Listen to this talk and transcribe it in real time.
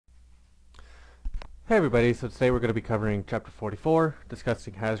Hey everybody, so today we're going to be covering Chapter 44,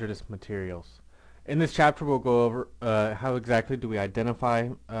 discussing hazardous materials. In this chapter we'll go over how exactly do we identify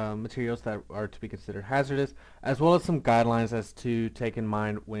materials that are to be considered hazardous, as well as some guidelines as to take in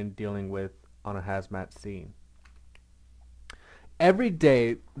mind when dealing with on a hazmat scene. Every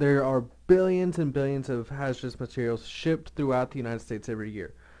day there are billions and billions of hazardous materials shipped throughout the United States every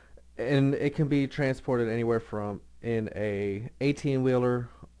year. And it can be transported anywhere from in a 18-wheeler,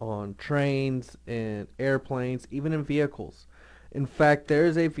 on trains, in airplanes, even in vehicles. In fact, there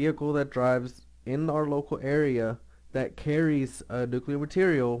is a vehicle that drives in our local area that carries nuclear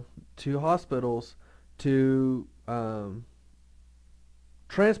material to hospitals to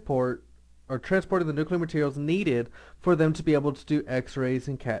transport or transporting the nuclear materials needed for them to be able to do x-rays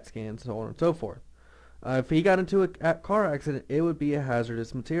and CAT scans, so on and so forth. If he got into a car accident, it would be a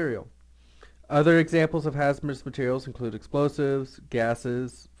hazardous material. Other examples of hazardous materials include explosives,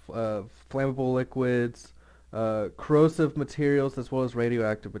 gases, flammable liquids, corrosive materials, as well as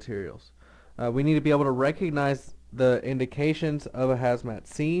radioactive materials. We need to be able to recognize the indications of a hazmat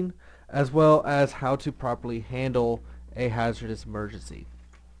scene, as well as how to properly handle a hazardous emergency.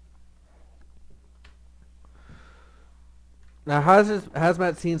 Now,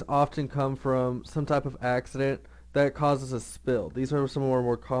 hazmat scenes often come from some type of accident that causes a spill. These are some of our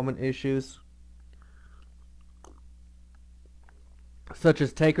more common issues, such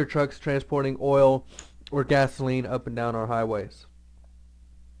as tanker trucks transporting oil or gasoline up and down our highways.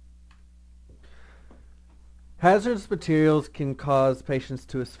 Hazardous materials can cause patients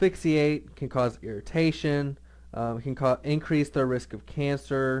to asphyxiate, can cause irritation, can increase their risk of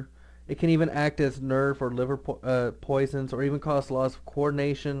cancer. It can even act as nerve or liver poisons, or even cause loss of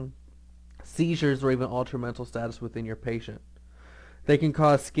coordination, seizures, or even alter mental status within your patient. They can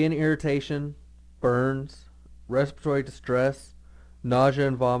cause skin irritation, burns, respiratory distress, nausea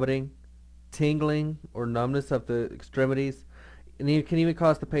and vomiting, tingling or numbness of the extremities, and it can even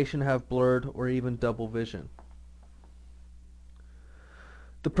cause the patient to have blurred or even double vision.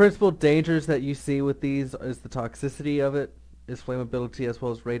 The principal dangers that you see with these is the toxicity of it, is flammability, as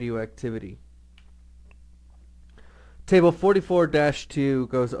well as radioactivity. Table 44-2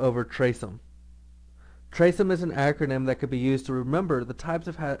 goes over TRACEM. TRACEM is an acronym that could be used to remember the types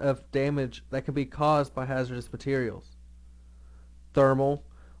of damage that can be caused by hazardous materials. Thermal,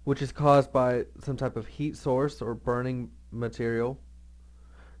 which is caused by some type of heat source or burning material.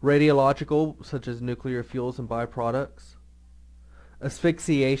 Radiological, such as nuclear fuels and byproducts.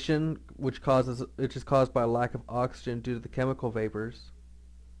 Asphyxiation, which is caused by a lack of oxygen due to the chemical vapors.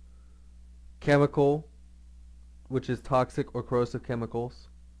 Chemical, which is toxic or corrosive chemicals.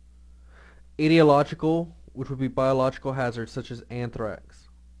 Etiological, which would be biological hazards such as anthrax.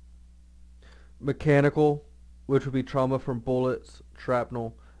 Mechanical, which would be trauma from bullets,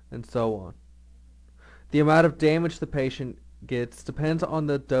 shrapnel, and so on. The amount of damage the patient gets depends on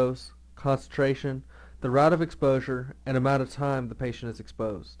the dose, concentration, the route of exposure, and amount of time the patient is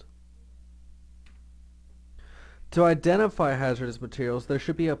exposed. To identify hazardous materials, there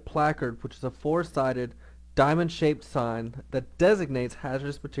should be a placard, which is a four-sided, diamond-shaped sign that designates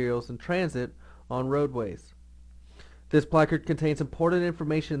hazardous materials in transit on roadways. This placard contains important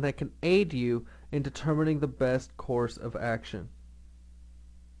information that can aid you in determining the best course of action.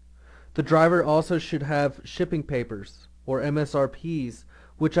 The driver also should have shipping papers, or MSRPs,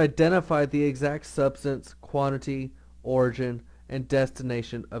 which identify the exact substance, quantity, origin, and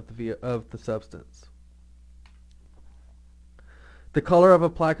destination of the substance. The color of a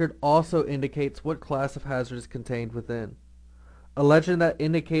placard also indicates what class of hazard is contained within. A legend that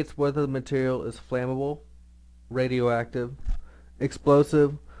indicates whether the material is flammable, radioactive,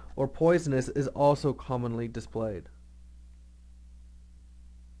 explosive, or poisonous is also commonly displayed.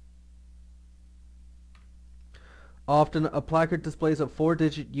 Often, a placard displays a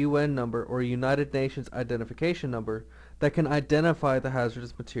 4-digit UN number or a United Nations identification number that can identify the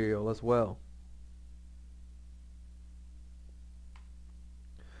hazardous material as well.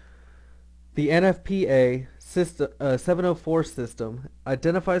 The NFPA 704 system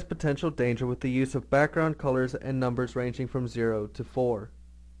identifies potential danger with the use of background colors and numbers ranging from 0 to 4.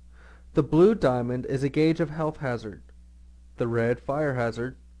 The blue diamond is a gauge of health hazard, the red fire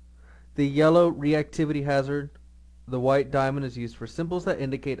hazard, the yellow reactivity hazard. The white diamond is used for symbols that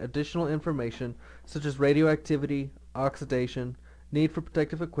indicate additional information such as radioactivity, oxidation, need for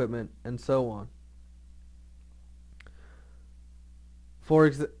protective equipment, and so on.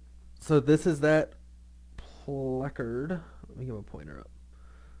 So this is that placard. Let me get my pointer up.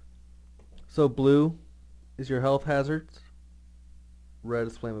 So blue is your health hazards. Red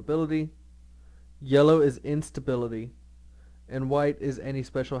is flammability. Yellow is instability. and white is any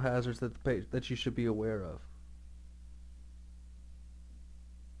special hazards that you should be aware of.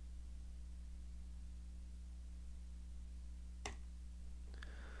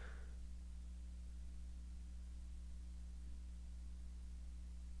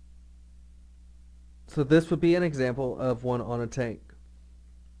 So this would be an example of one on a tank.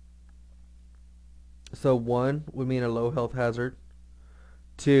 So 1 would mean a low health hazard.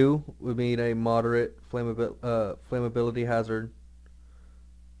 2 would mean a moderate flammability hazard.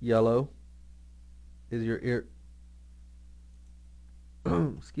 Yellow is your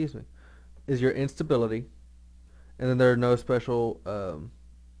excuse me, is your instability, and then there are no special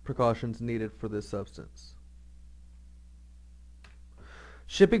precautions needed for this substance.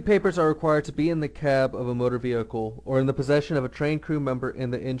 Shipping papers are required to be in the cab of a motor vehicle or in the possession of a train crew member in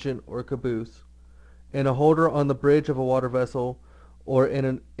the engine or caboose, in a holder on the bridge of a water vessel, or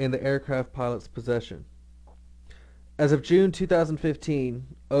in the aircraft pilot's possession. As of June 2015,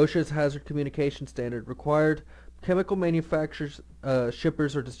 OSHA's Hazard Communication Standard required chemical manufacturers,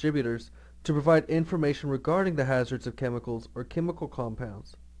 shippers, or distributors to provide information regarding the hazards of chemicals or chemical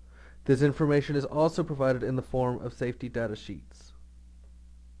compounds. This information is also provided in the form of safety data sheets.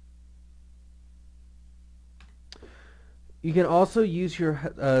 You can also use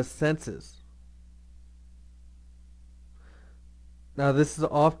your senses. Now, this is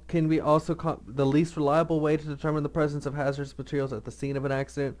can be also the least reliable way to determine the presence of hazardous materials at the scene of an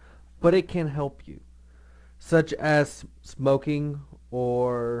accident, but it can help you, such as smoking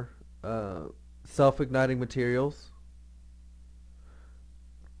or self-igniting materials,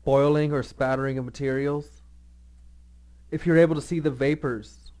 boiling or spattering of materials. If you're able to see the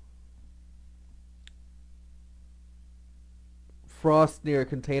vapors, frost near a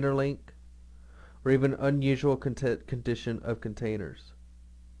container link, or even unusual condition of containers.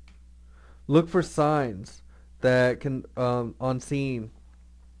 Look for signs that can on scene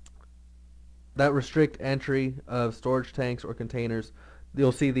that restrict entry of storage tanks or containers.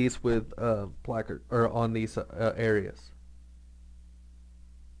 You'll see these with placard or on these areas.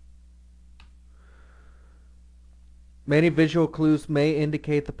 Many visual clues may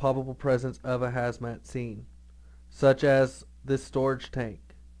indicate the probable presence of a hazmat scene, such as this storage tank.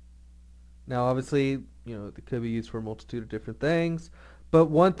 Now, obviously, it could be used for a multitude of different things, but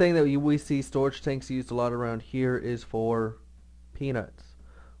one thing that we see storage tanks used a lot around here is for peanuts.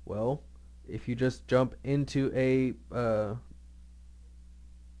 Well, if you just jump into a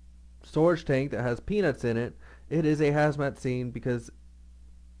storage tank that has peanuts in it, it is a hazmat scene because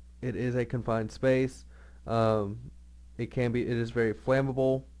it is a confined space. It is very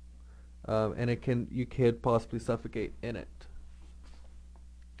flammable, and you could possibly suffocate in it.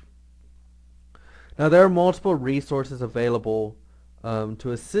 Now, there are multiple resources available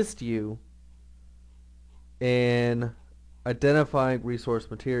to assist you in identifying resource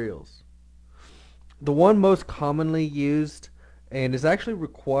materials. The one most commonly used and is actually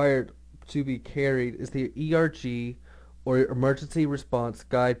required to be carried is the ERG, or Emergency Response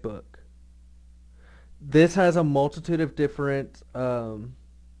Guidebook. This has a multitude of different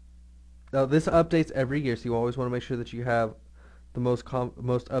now this updates every year, so you always want to make sure that you have the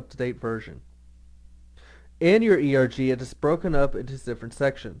most up-to-date version. In your ERG, it is broken up into different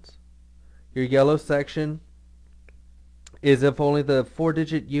sections. Your yellow section is if only the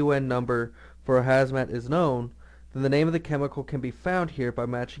 4-digit UN number for a hazmat is known, then the name of the chemical can be found here by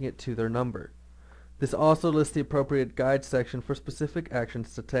matching it to their number. This also lists the appropriate guide section for specific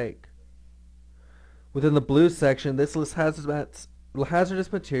actions to take. Within the blue section, this lists hazardous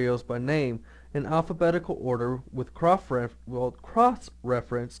materials by name in alphabetical order with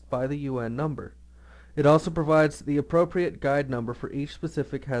cross-referenced by the UN number. It also provides the appropriate guide number for each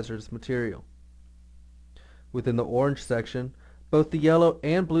specific hazardous material. Within the orange section, both the yellow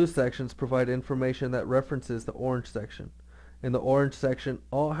and blue sections provide information that references the orange section. In the orange section,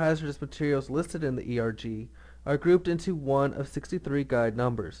 all hazardous materials listed in the ERG are grouped into one of 63 guide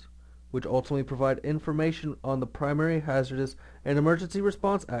numbers, which ultimately provide information on the primary hazardous and emergency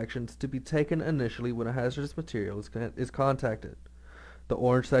response actions to be taken initially when a hazardous material is contacted. The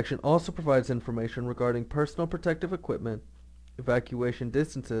orange section also provides information regarding personal protective equipment, evacuation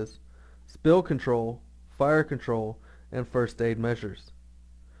distances, spill control, fire control, and first aid measures.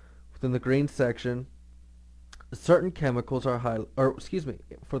 Within the green section, certain chemicals are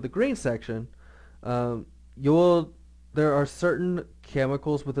for the green section, there are certain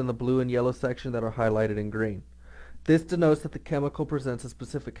chemicals within the blue and yellow section that are highlighted in green. This denotes that the chemical presents a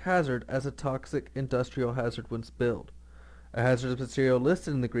specific hazard as a toxic industrial hazard when spilled. A hazardous material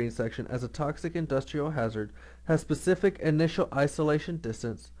listed in the green section as a toxic industrial hazard has specific initial isolation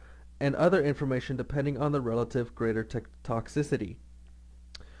distance and other information depending on the relative greater toxicity.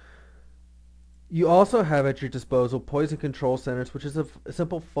 You also have at your disposal poison control centers, which is a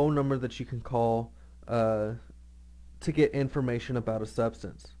simple phone number that you can call to get information about a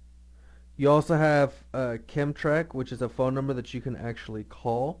substance. You also have Chemtrack, which is a phone number that you can actually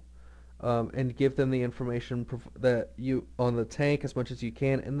call and give them the information that you on the tank as much as you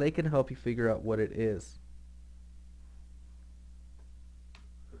can, and they can help you figure out what it is.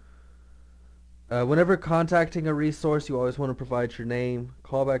 Whenever contacting a resource, you always want to provide your name,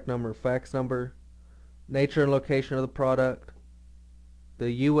 callback number, fax number, nature and location of the product,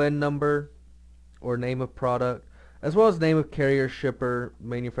 the UN number or name of product, as well as name of carrier, shipper,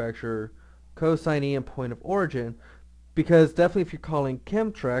 manufacturer, consignee, and point of origin. Because definitely if you're calling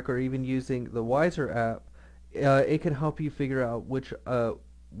Chemtrack or even using the Wiser app, it can help you figure out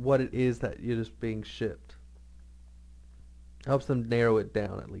what it is that is being shipped. Helps them narrow it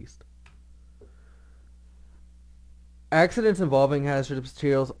down at least. Accidents involving hazardous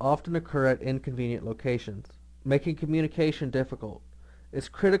materials often occur at inconvenient locations, making communication difficult. It's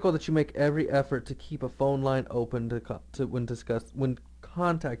critical that you make every effort to keep a phone line open when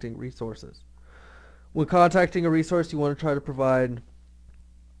contacting resources. When contacting a resource, you want to try to provide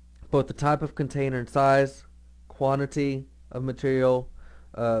both the type of container and size, quantity of material,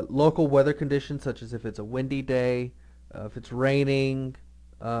 local weather conditions such as if it's a windy day, if it's raining,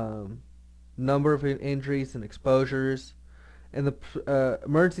 number of injuries and exposures, and the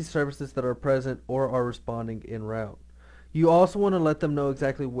emergency services that are present or are responding en route. You also want to let them know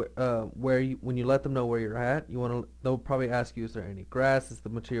exactly when you let them know where you're at. They'll probably ask you, is there any grass? Is the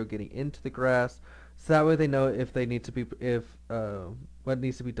material getting into the grass? So that way they know if they need to be what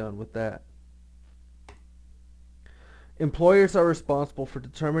needs to be done with that. Employers are responsible for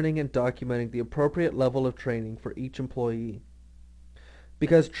determining and documenting the appropriate level of training for each employee.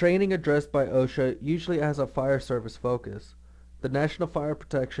 Because training addressed by OSHA usually has a fire service focus, the National Fire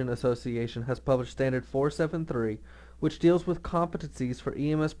Protection Association has published Standard 473, which deals with competencies for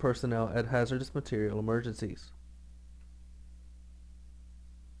EMS personnel at hazardous material emergencies.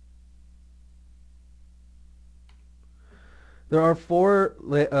 There are four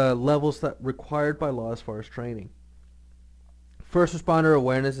levels that required by law as far as training. First responder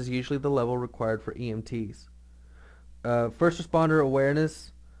awareness is usually the level required for EMTs. First responder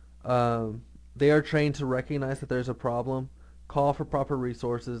awareness, they are trained to recognize that there's a problem, call for proper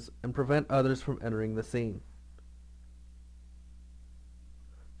resources, and prevent others from entering the scene.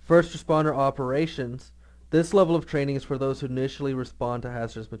 First responder operations, this level of training is for those who initially respond to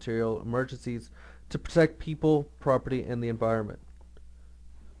hazardous material emergencies to protect people, property, and the environment.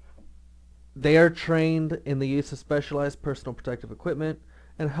 They are trained in the use of specialized personal protective equipment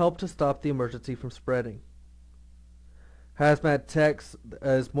and help to stop the emergency from spreading. Hazmat techs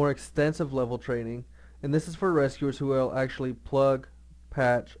is more extensive level training, and this is for rescuers who will actually plug,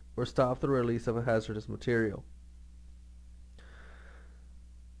 patch, or stop the release of a hazardous material.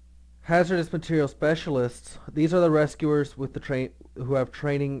 Hazardous material specialists, these are the rescuers with who have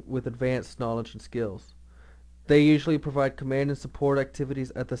training with advanced knowledge and skills. They usually provide command and support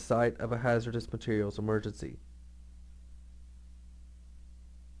activities at the site of a hazardous materials emergency.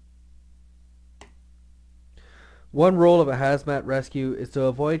 One rule of a hazmat rescue is to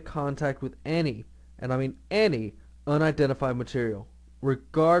avoid contact with any, and I mean any, unidentified material,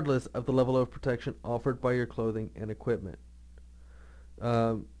 regardless of the level of protection offered by your clothing and equipment.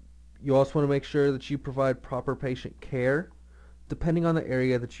 You also want to make sure that you provide proper patient care, depending on the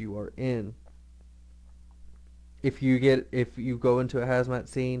area that you are in. If you go into a hazmat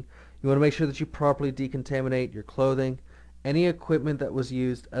scene, you want to make sure that you properly decontaminate your clothing, any equipment that was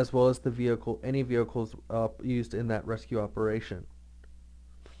used, as well as any vehicles used in that rescue operation.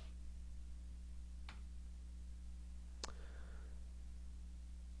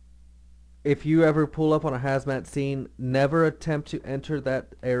 If you ever pull up on a hazmat scene, never attempt to enter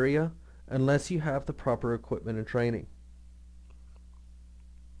that area unless you have the proper equipment and training.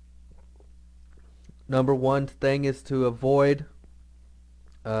 Number one thing is to avoid,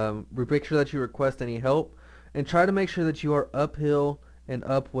 make sure that you request any help, and try to make sure that you are uphill and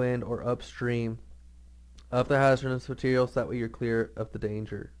upwind or upstream of the hazardous materials, that way you're clear of the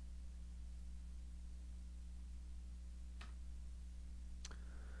danger.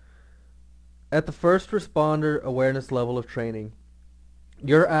 At the first responder awareness level of training,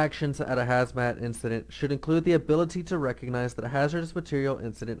 your actions at a hazmat incident should include the ability to recognize that a hazardous material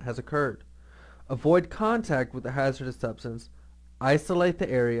incident has occurred, avoid contact with the hazardous substance, isolate the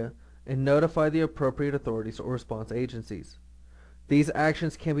area, and notify the appropriate authorities or response agencies. These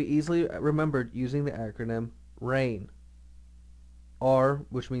actions can be easily remembered using the acronym RAIN. R,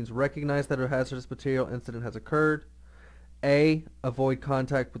 which means recognize that a hazardous material incident has occurred. A, avoid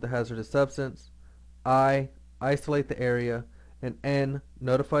contact with the hazardous substance. I, isolate the area. And N,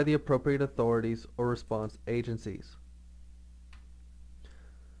 notify the appropriate authorities or response agencies.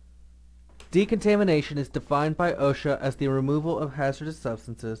 Decontamination is defined by OSHA as the removal of hazardous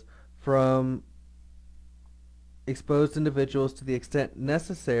substances from exposed individuals to the extent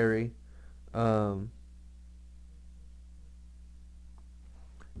necessary to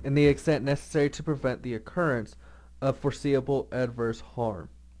prevent the occurrence of foreseeable adverse harm.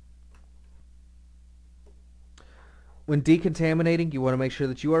 When decontaminating, you want to make sure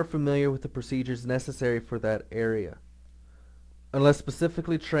that you are familiar with the procedures necessary for that area. Unless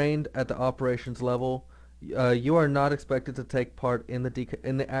specifically trained at the operations level, you are not expected to take part in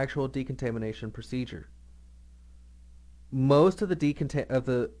the actual decontamination procedure. Most of the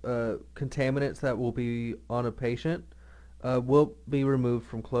contaminants that will be on a patient will be removed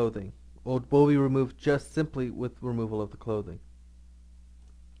from clothing, or will be removed just simply with removal of the clothing.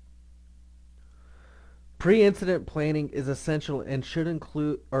 Pre-incident planning is essential and should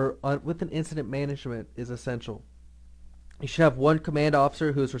include, with an incident management is essential. You should have one command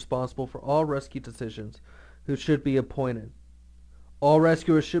officer who is responsible for all rescue decisions, who should be appointed. All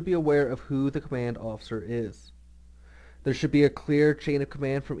rescuers should be aware of who the command officer is. There should be a clear chain of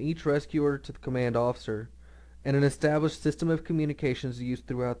command from each rescuer to the command officer, and an established system of communications used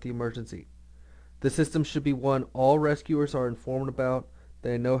throughout the emergency. The system should be one all rescuers are informed about,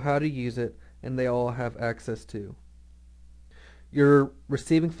 they know how to use it, and they all have access to. Your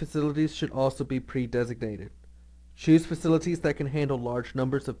receiving facilities should also be pre-designated. Choose facilities that can handle large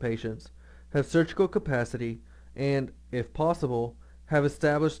numbers of patients, have surgical capacity, and, if possible, have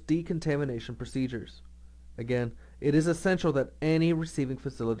established decontamination procedures. Again, it is essential that any receiving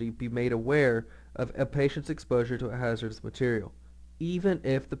facility be made aware of a patient's exposure to a hazardous material, even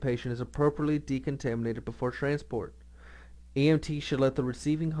if the patient is appropriately decontaminated before transport. EMT should let the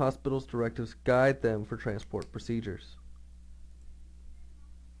receiving hospital's directives guide them for transport procedures.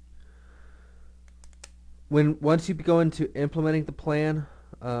 Once you go into implementing the plan,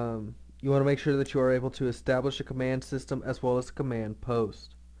 you want to make sure that you are able to establish a command system as well as a command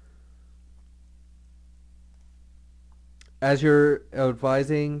post. As you're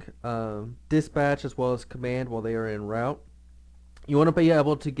advising dispatch as well as command while they are en route, you want to be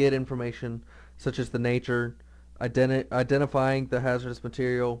able to get information such as the nature, identifying the hazardous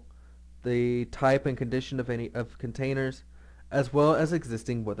material, the type and condition of any of containers, as well as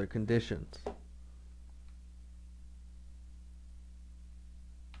existing weather conditions.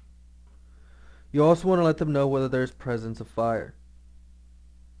 You also want to let them know whether there is presence of fire.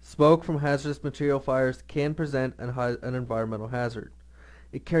 Smoke from hazardous material fires can present an environmental hazard.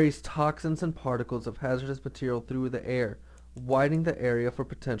 It carries toxins and particles of hazardous material through the air, widening the area for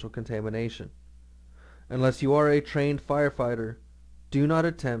potential contamination. Unless you are a trained firefighter, do not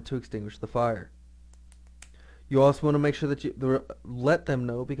attempt to extinguish the fire. You also want to make sure that you let them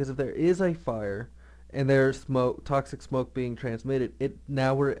know, because if there is a fire and there's toxic smoke being transmitted,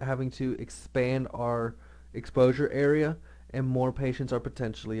 now we're having to expand our exposure area, and more patients are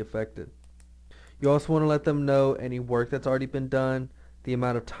potentially affected. You also want to let them know any work that's already been done, the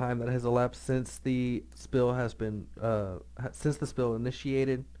amount of time that has elapsed since the spill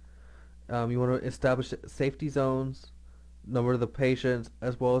initiated. You want to establish safety zones, number of the patients,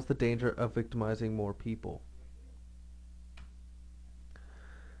 as well as the danger of victimizing more people.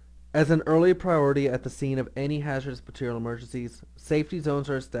 As an early priority at the scene of any hazardous material emergencies, safety zones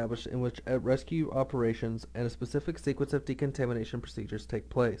are established in which rescue operations and a specific sequence of decontamination procedures take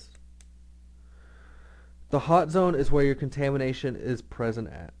place. The hot zone is where your contamination is present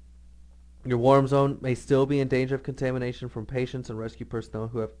at. Your warm zone may still be in danger of contamination from patients and rescue personnel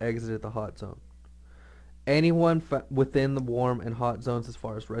who have exited the hot zone. Anyone within the warm and hot zones, as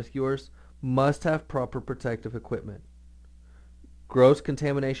far as rescuers, must have proper protective equipment. Gross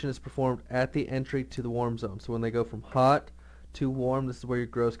contamination is performed at the entry to the warm zone. So when they go from hot to warm, this is where your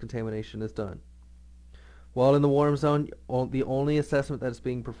gross contamination is done. While in the warm zone, the only assessment that is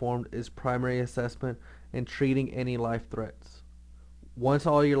being performed is primary assessment and treating any life threats. Once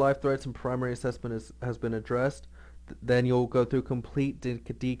all your life threats and primary assessment has been addressed, then you'll go through complete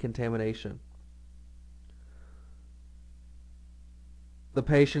decontamination. The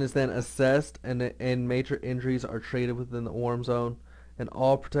patient is then assessed, and major injuries are treated within the warm zone, and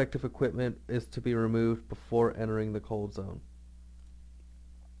all protective equipment is to be removed before entering the cold zone.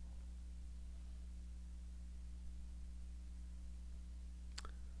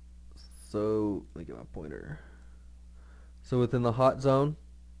 So, let me get my pointer. So within the hot zone,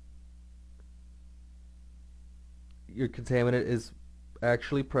 your contaminant is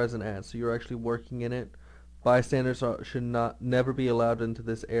actually present at, so you're actually working in it. Bystanders should never be allowed into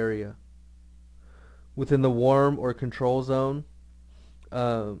this area. Within the warm or control zone,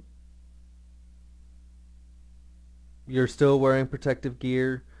 um, you're still wearing protective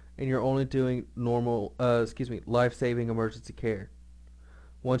gear and you're only doing life-saving emergency care.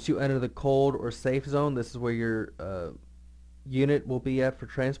 Once you enter the cold or safe zone, this is where your unit will be at for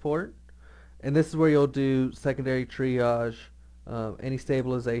transport. And this is where you'll do secondary triage, any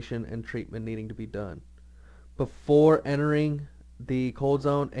stabilization and treatment needing to be done. Before entering the cold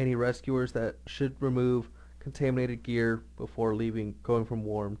zone, any rescuers that should remove contaminated gear before leaving, going from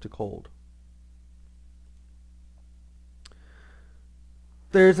warm to cold.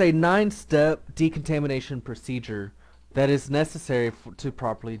 There's a 9-step decontamination procedure that is necessary to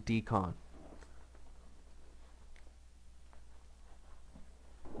properly decon.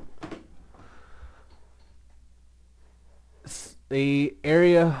 The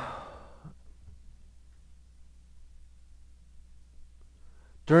area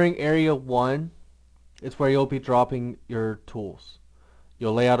during area 1 is where you'll be dropping your tools.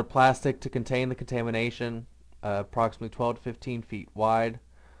 You'll lay out a plastic to contain the contamination, approximately 12 to 15 feet wide.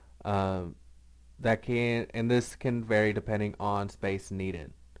 And this can vary depending on space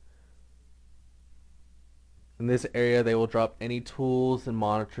needed. In this area, they will drop any tools and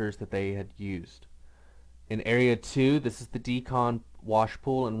monitors that they had used. In area 2, this is the decon wash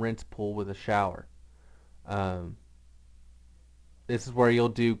pool and rinse pool with a shower. This is where you'll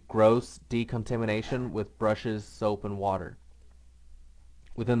do gross decontamination with brushes, soap, and water.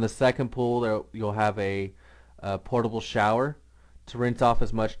 Within the second pool, you'll have a portable shower to rinse off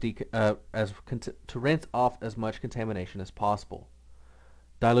as much contamination as possible.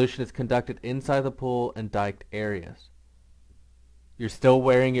 Dilution is conducted inside the pool and diked areas. You're still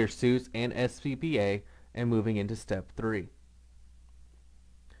wearing your suits and SCBA and moving into step 3.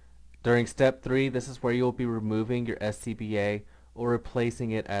 During step 3, this is where you'll be removing your SCBA or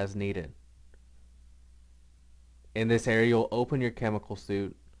replacing it as needed. In this area, you'll open your chemical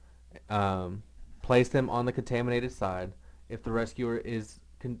suit, place them on the contaminated side if the rescuer is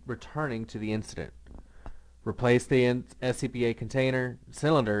returning to the incident. Replace the SCBA container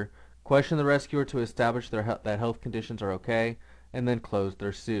cylinder, question the rescuer to establish that health conditions are okay, and then close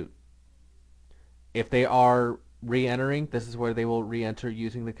their suit. If they are re-entering, this is where they will re-enter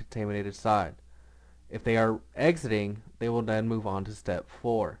using the contaminated side. If they are exiting, they will then move on to step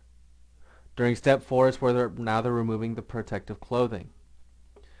 4. During step 4 is where they're removing the protective clothing.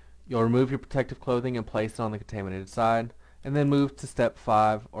 You'll remove your protective clothing and place it on the contaminated side, and then move to step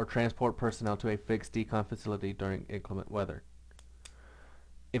 5, or transport personnel to a fixed decon facility during inclement weather.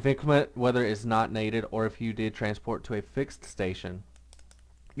 If inclement weather is not needed, or if you did transport to a fixed station,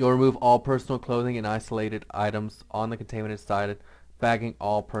 you'll remove all personal clothing and isolated items on the contaminated side, bagging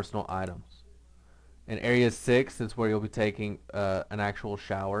all personal items. In area 6 is where you'll be taking an actual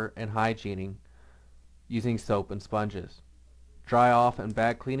shower and hygiening using soap and sponges. Dry off and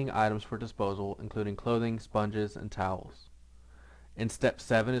bag cleaning items for disposal, including clothing, sponges, and towels. In step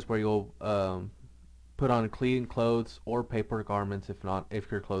 7 is where you'll put on clean clothes or paper garments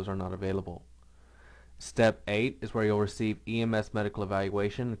if your clothes are not available. Step 8 is where you'll receive EMS medical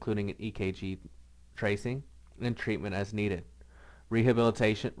evaluation, including an EKG tracing, and treatment as needed.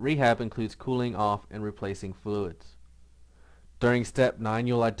 Rehab includes cooling off and replacing fluids. During step 9,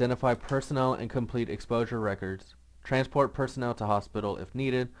 you'll identify personnel and complete exposure records, transport personnel to hospital if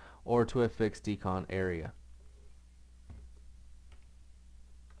needed, or to a fixed decon area.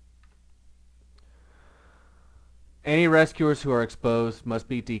 Any rescuers who are exposed must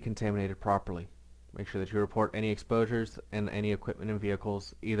be decontaminated properly. Make sure that you report any exposures and any equipment and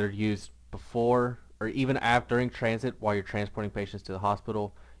vehicles either used before or even during transit while you're transporting patients to the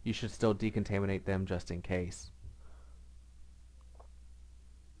hospital. You should still decontaminate them just in case.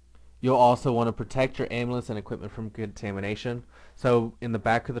 You'll also want to protect your ambulance and equipment from contamination. So in the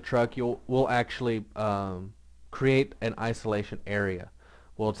back of the truck, we'll actually create an isolation area.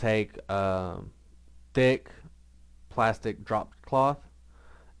 We'll take thick plastic drop cloth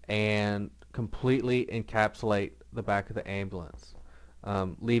and completely encapsulate the back of the ambulance,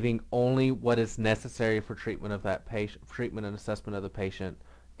 leaving only what is necessary for treatment of that patient, treatment and assessment of the patient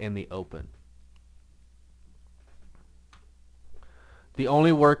in the open. The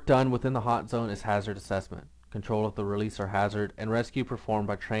only work done within the hot zone is hazard assessment, control of the release or hazard, and rescue performed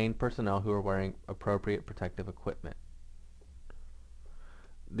by trained personnel who are wearing appropriate protective equipment.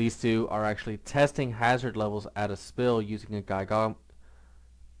 These two are actually testing hazard levels at a spill using a geigometer.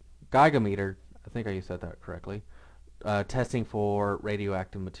 I think I said that correctly. Testing for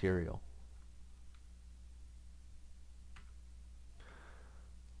radioactive material.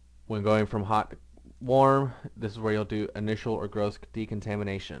 When going from hot to warm, this is where you'll do initial or gross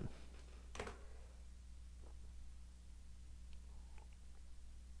decontamination.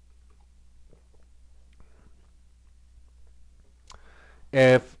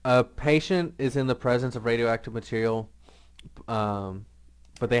 If a patient is in the presence of radioactive material, but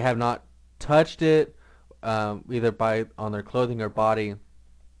they have not touched it, either on their clothing or body,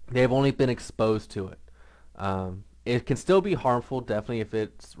 they've only been exposed to it. It can still be harmful, definitely, if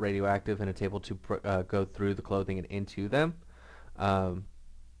it's radioactive and it's able to go through the clothing and into them. Um,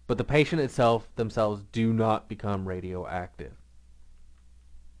 but the patient themselves do not become radioactive.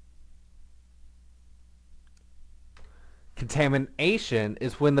 Contamination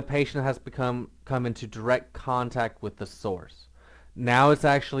is when the patient has come into direct contact with the source. Now it's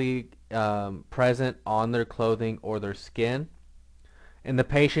actually present on their clothing or their skin, and the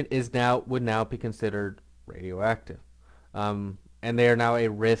patient would now be considered radioactive, and they are now a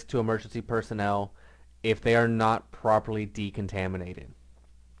risk to emergency personnel if they are not properly decontaminated.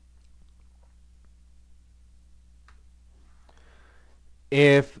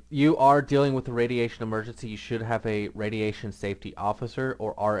 If you are dealing with a radiation emergency, you should have a radiation safety officer,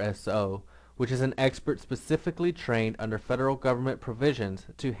 or RSO, which is an expert specifically trained under federal government provisions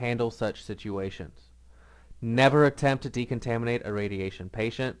to handle such situations. Never attempt to decontaminate a radiation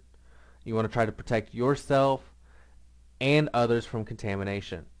patient. You want to try to protect yourself and others from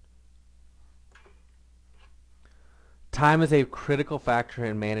contamination. Time is a critical factor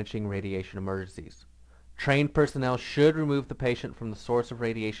in managing radiation emergencies. Trained personnel should remove the patient from the source of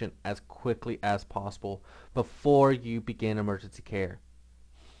radiation as quickly as possible before you begin emergency care.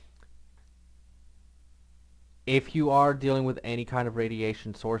 If you are dealing with any kind of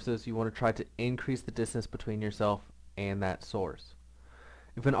radiation sources, you want to try to increase the distance between yourself and that source.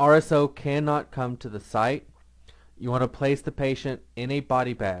 If an RSO cannot come to the site, you want to place the patient in a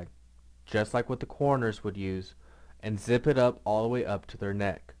body bag, just like what the coroners would use, and zip it up all the way up to their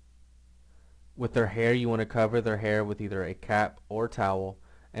neck. With their hair, you want to cover their hair with either a cap or towel,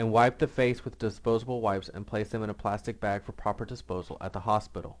 and wipe the face with disposable wipes and place them in a plastic bag for proper disposal at the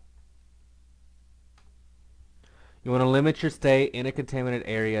hospital. You want to limit your stay in a contaminated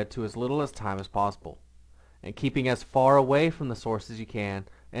area to as little as time as possible, and keeping as far away from the source as you can,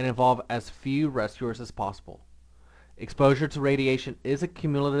 and involve as few rescuers as possible. Exposure to radiation is a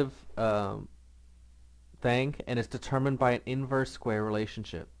cumulative thing, and is determined by an inverse square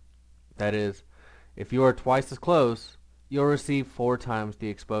relationship. That is, if you are twice as close, you'll receive 4 times the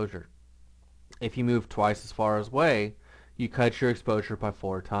exposure. If you move twice as far away, you cut your exposure by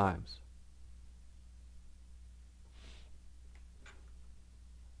 4 times.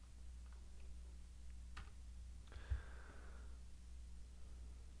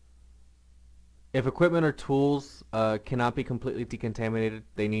 If equipment or tools cannot be completely decontaminated,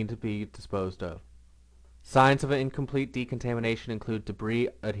 they need to be disposed of. Signs of an incomplete decontamination include debris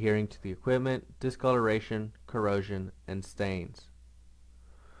adhering to the equipment, discoloration, corrosion, and stains.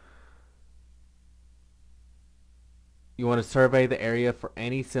 You want to survey the area for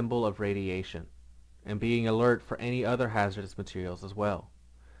any symbol of radiation, and being alert for any other hazardous materials as well.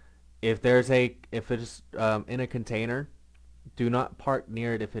 If it is in a container, do not park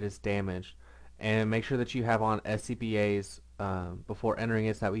near it if it is damaged, and make sure that you have on SCBAs before entering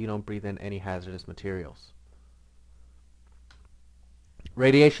it, so that way you don't breathe in any hazardous materials.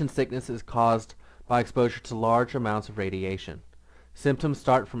 Radiation sickness is caused by exposure to large amounts of radiation. Symptoms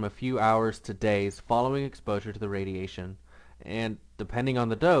start from a few hours to days following exposure to the radiation, and, depending on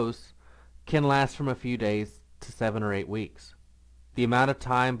the dose, can last from a few days to 7 or 8 weeks. The amount of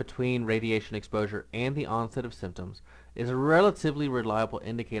time between radiation exposure and the onset of symptoms is a relatively reliable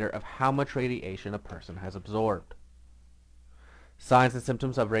indicator of how much radiation a person has absorbed. Signs and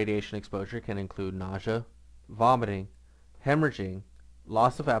symptoms of radiation exposure can include nausea, vomiting, hemorrhaging,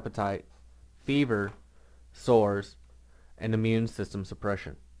 loss of appetite, fever, sores, and immune system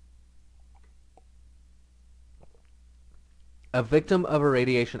suppression. A victim of a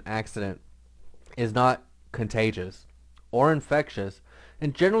radiation accident is not contagious or infectious,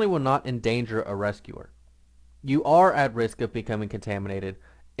 and generally will not endanger a rescuer. You are at risk of becoming contaminated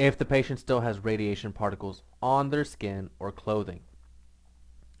if the patient still has radiation particles on their skin or clothing.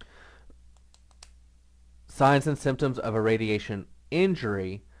 Signs and symptoms of a radiation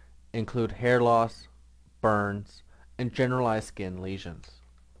injury include hair loss, burns, and generalized skin lesions.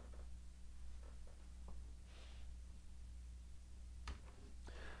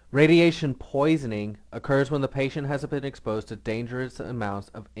 Radiation poisoning occurs when the patient has been exposed to dangerous amounts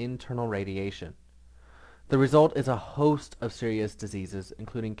of internal radiation. The result is a host of serious diseases,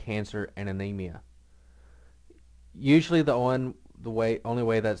 including cancer and anemia. Usually the one only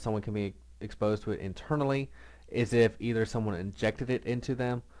way that someone can be exposed to it internally is if either someone injected it into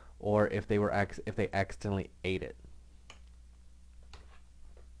them or if they accidentally ate it.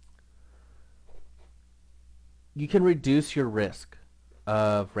 You can reduce your risk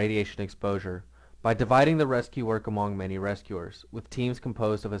of radiation exposure by dividing the rescue work among many rescuers, with teams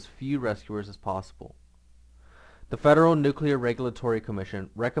composed of as few rescuers as possible. The Federal Nuclear Regulatory Commission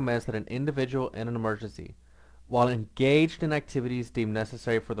recommends that an individual in an emergency, while engaged in activities deemed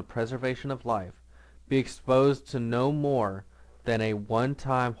necessary for the preservation of life, be exposed to no more than a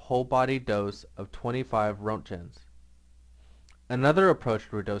one-time whole-body dose of 25 Roentgens. Another approach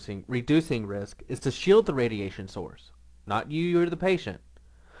to reducing risk is to shield the radiation source, not you or the patient.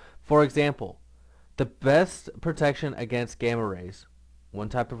 For example, the best protection against gamma rays, one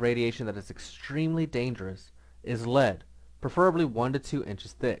type of radiation that is extremely dangerous, is lead, preferably 1 to 2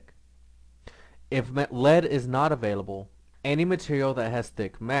 inches thick. If lead is not available, any material that has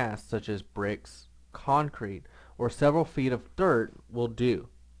thick mass, such as bricks, concrete, or several feet of dirt, will do.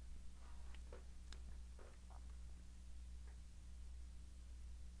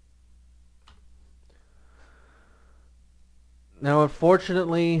 Now,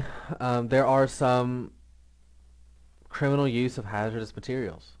 unfortunately, there are some criminal use of hazardous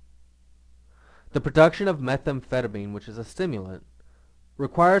materials. The production of methamphetamine, which is a stimulant,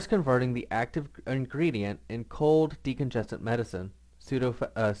 requires converting the active ingredient in cold decongestant medicine,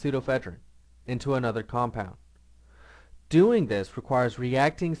 pseudoephedrine, into another compound. Doing this requires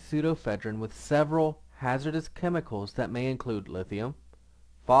reacting pseudoephedrine with several hazardous chemicals that may include lithium,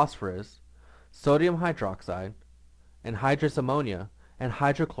 phosphorus, sodium hydroxide, anhydrous ammonia, and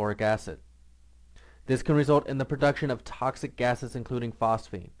hydrochloric acid. This can result in the production of toxic gases including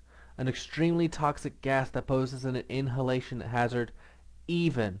phosphine, an extremely toxic gas that poses an inhalation hazard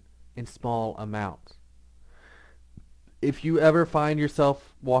even in small amounts. If you ever find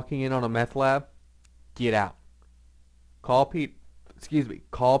yourself walking in on a meth lab, get out. Call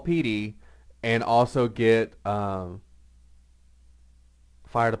PD, and also get fire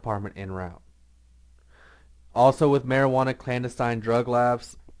department en route. Also, with marijuana clandestine drug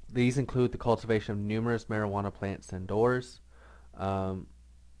labs, these include the cultivation of numerous marijuana plants indoors,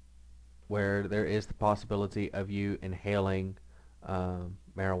 where there is the possibility of you inhaling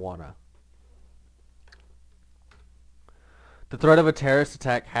marijuana. The threat of a terrorist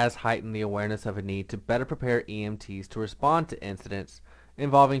attack has heightened the awareness of a need to better prepare EMTs to respond to incidents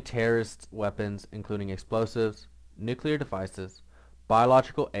involving terrorist weapons, including explosives, nuclear devices,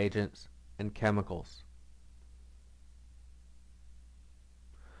 biological agents, and chemicals.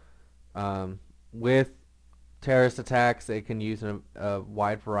 With terrorist attacks, they can use a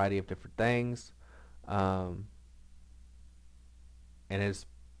wide variety of different things, and is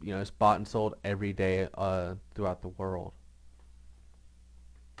bought and sold every day throughout the world.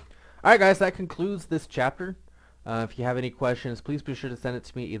 Alright guys, that concludes this chapter. If you have any questions, please be sure to send it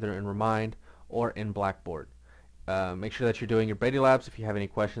to me either in Remind or in Blackboard. Make sure that you're doing your Brady Labs. If you have any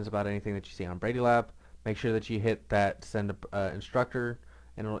questions about anything that you see on Brady Lab, make sure that you hit that send instructor,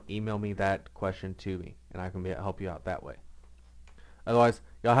 and it'll email me that question to me, and I can help you out that way. Otherwise,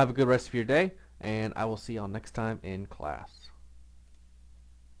 y'all have a good rest of your day, and I will see y'all next time in class.